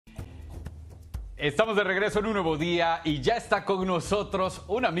Estamos de regreso en un nuevo día y ya está con nosotros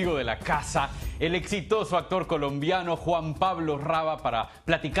un amigo de la casa, el exitoso actor colombiano Juan Pablo Raba, para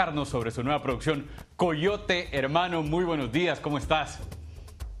platicarnos sobre su nueva producción Coyote. Hermano, muy buenos días, ¿cómo estás?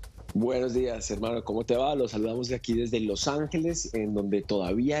 Buenos días, hermano, ¿cómo te va? Los saludamos de aquí desde Los Ángeles, en donde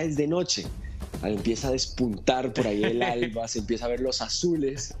todavía es de noche. Empieza a despuntar por ahí el alba, se empieza a ver los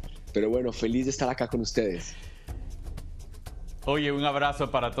azules, pero bueno, feliz de estar acá con ustedes. Oye, un abrazo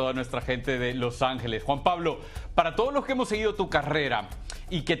para toda nuestra gente de Los Ángeles. Juan Pablo, para todos los que hemos seguido tu carrera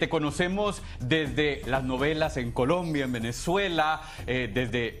y que te conocemos desde las novelas en Colombia, en Venezuela,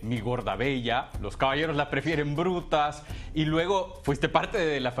 desde Mi Gorda Bella, Los Caballeros la Prefieren Brutas, y luego fuiste parte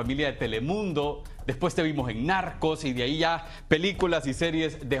de la familia de Telemundo, después te vimos en Narcos y de ahí ya películas y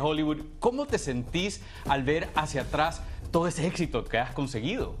series de Hollywood. ¿Cómo te sentís al ver hacia atrás todo ese éxito que has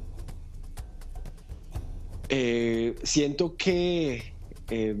conseguido? Siento que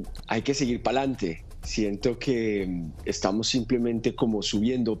hay que seguir para adelante. Siento que estamos simplemente como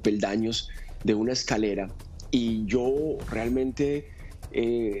subiendo peldaños de una escalera y yo realmente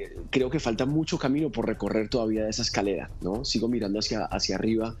creo que falta mucho camino por recorrer todavía de esa escalera, ¿no? Sigo mirando hacia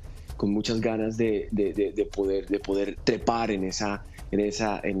arriba con muchas ganas de poder trepar en esa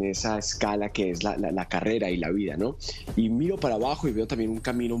escala que es la carrera y la vida, ¿no? Y miro para abajo y veo también un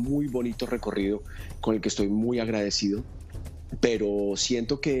camino muy bonito recorrido con el que estoy muy agradecido, pero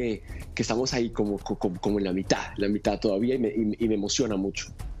siento que estamos ahí como en la mitad todavía y me emociona mucho.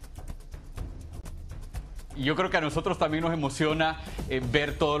 Yo creo que a nosotros también nos emociona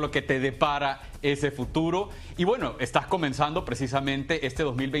ver todo lo que te depara ese futuro. Y bueno, estás comenzando precisamente este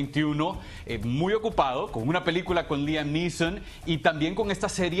 2021 muy ocupado con una película con Liam Neeson y también con esta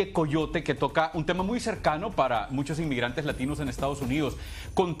serie Coyote, que toca un tema muy cercano para muchos inmigrantes latinos en Estados Unidos.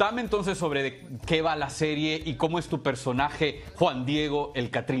 Contame entonces sobre de qué va la serie y cómo es tu personaje Juan Diego el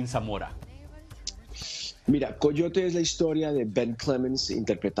Catrín Zamora. Mira, Coyote es la historia de Ben Clemens,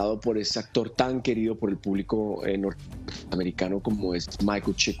 interpretado por ese actor tan querido por el público norteamericano como es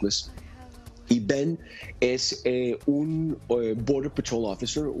Michael Chiklis. Y Ben es un Border Patrol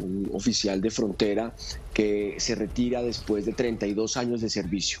Officer, un oficial de frontera que se retira después de 32 años de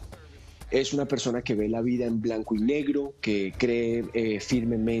servicio. Es una persona que ve la vida en blanco y negro, que cree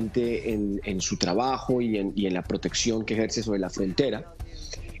firmemente en su trabajo y en la protección que ejerce sobre la frontera.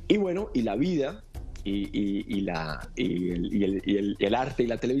 Y bueno, y la vida y el arte y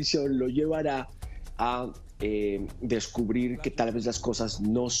la televisión lo llevará a descubrir que tal vez las cosas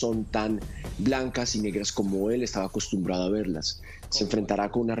no son tan blancas y negras como él estaba acostumbrado a verlas. Se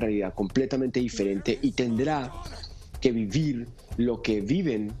enfrentará con una realidad completamente diferente y tendrá que vivir lo que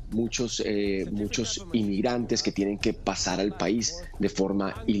viven muchos inmigrantes que tienen que pasar al país de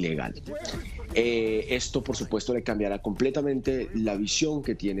forma ilegal. Esto, por supuesto, le cambiará completamente la visión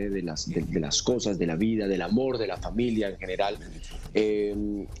que tiene de las cosas, de la vida, del amor, de la familia en general.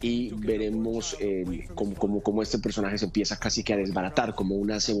 Y veremos cómo este personaje se empieza casi que a desbaratar como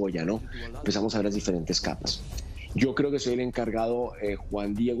una cebolla, ¿no? Empezamos a ver las diferentes capas. Yo creo que soy el encargado,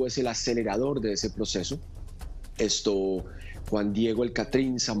 Juan Diego es el acelerador de ese proceso. Juan Diego el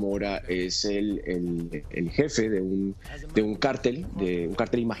Catrín Zamora es el jefe de un cártel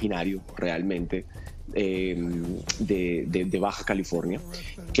imaginario realmente de Baja California,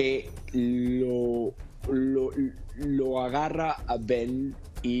 que lo agarra a Ben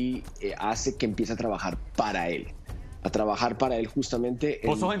y hace que empiece a trabajar para él. Justamente.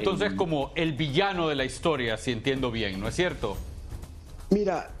 Vos sos entonces como el villano de la historia, si entiendo bien, ¿no es cierto?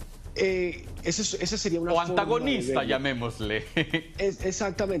 Mira, esa sería una o forma antagonista, llamémosle.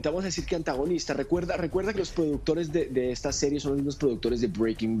 Exactamente, vamos a decir que antagonista. Recuerda que los productores de esta serie son los mismos productores de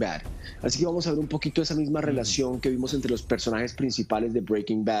Breaking Bad. Así que vamos a ver un poquito esa misma relación que vimos entre los personajes principales de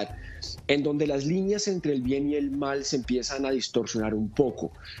Breaking Bad, en donde las líneas entre el bien y el mal se empiezan a distorsionar un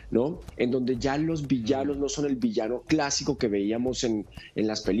poco, ¿no? En donde ya los villanos no son el villano clásico que veíamos en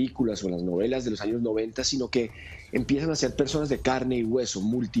las películas o en las novelas de los años 90, sino que empiezan a ser personas de carne y hueso,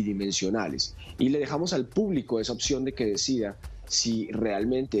 multidimensionales. Y le dejamos al público esa opción de que decida si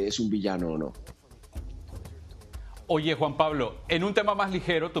realmente es un villano o no. Oye, Juan Pablo, en un tema más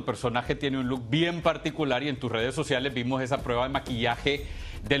ligero, tu personaje tiene un look bien particular y en tus redes sociales vimos esa prueba de maquillaje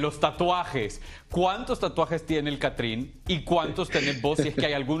de los tatuajes. ¿Cuántos tatuajes tiene el Catrín y cuántos tenés vos, si es que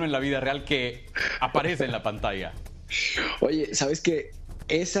hay alguno en la vida real que aparece en la pantalla? Oye, ¿sabes qué?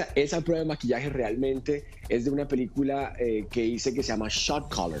 Esa prueba de maquillaje realmente es de una película que hice que se llama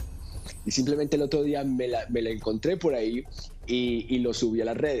Shot Collar. Y simplemente el otro día me la encontré por ahí y lo subí a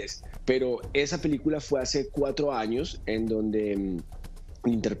las redes. Pero esa película fue hace 4 años en donde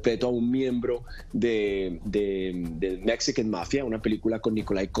interpreto a un miembro de Mexican Mafia, una película con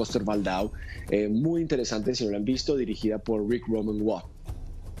Nikolai Coster-Waldau, muy interesante si no la han visto, dirigida por Rick Roman Waugh.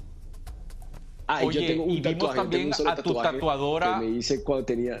 Oye, yo tengo un y vimos tatuaje, también tengo un solo a tu tatuaje tatuadora, que me hice cuando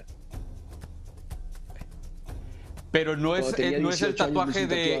tenía... pero no es el 18 años, tatuaje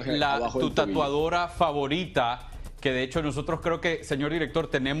de abajo tu del tobillo. tatuadora favorita, que de hecho nosotros creo que, señor director,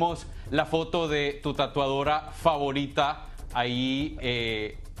 tenemos la foto de tu tatuadora favorita ahí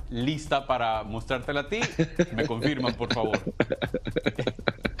lista para mostrártela a ti. Me confirman, por favor.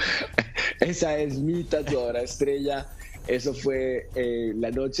 Esa es mi tatuadora estrella. Eso fue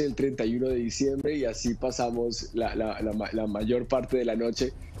la noche del 31 de diciembre y así pasamos la mayor parte de la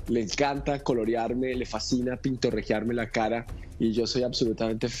noche. Le encanta colorearme, le fascina pintorrejearme la cara y yo soy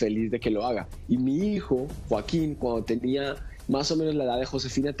absolutamente feliz de que lo haga. Y mi hijo, Joaquín, cuando tenía más o menos la edad de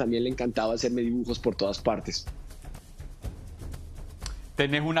Josefina, también le encantaba hacerme dibujos por todas partes.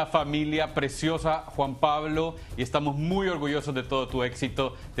 Tenés una familia preciosa, Juan Pablo, y estamos muy orgullosos de todo tu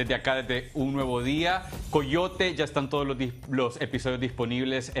éxito desde acá, desde Un Nuevo Día. Coyote, ya están todos los episodios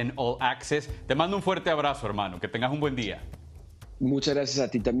disponibles en All Access. Te mando un fuerte abrazo, hermano. Que tengas un buen día. Muchas gracias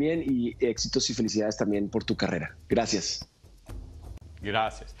a ti también y éxitos y felicidades también por tu carrera. Gracias.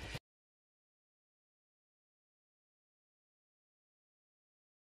 Gracias.